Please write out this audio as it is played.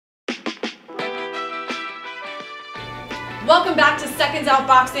Welcome back to Seconds Out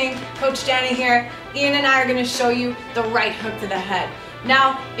Boxing. Coach Danny here. Ian and I are going to show you the right hook to the head.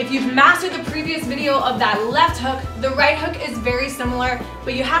 Now, if you've mastered the previous video of that left hook, the right hook is very similar,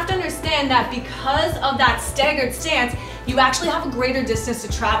 but you have to understand that because of that staggered stance, you actually have a greater distance to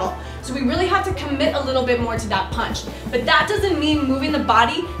travel. So we really have to commit a little bit more to that punch. But that doesn't mean moving the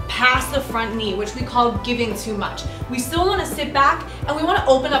body past the front knee, which we call giving too much. We still want to sit back and we want to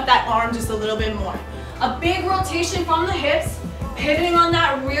open up that arm just a little bit more. A big rotation from the hips, pivoting on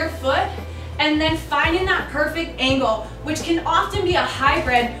that rear foot, and then finding that perfect angle, which can often be a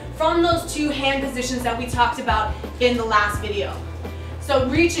hybrid from those two hand positions that we talked about in the last video. So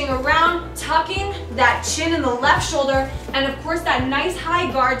reaching around, tucking that chin in the left shoulder, and of course that nice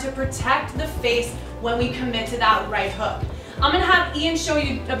high guard to protect the face when we commit to that right hook. I'm gonna have Ian show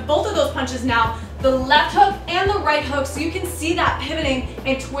you both of those punches now, the left hook and the right hook, so you can see that pivoting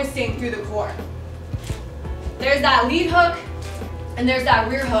and twisting through the core. There's that lead hook, and there's that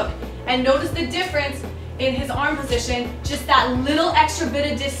rear hook. And notice the difference in his arm position, just that little extra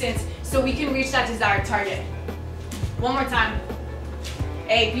bit of distance so we can reach that desired target. One more time.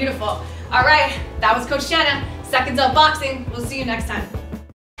 Hey, beautiful. All right, that was Coach Shanna, Seconds Out Boxing. We'll see you next time.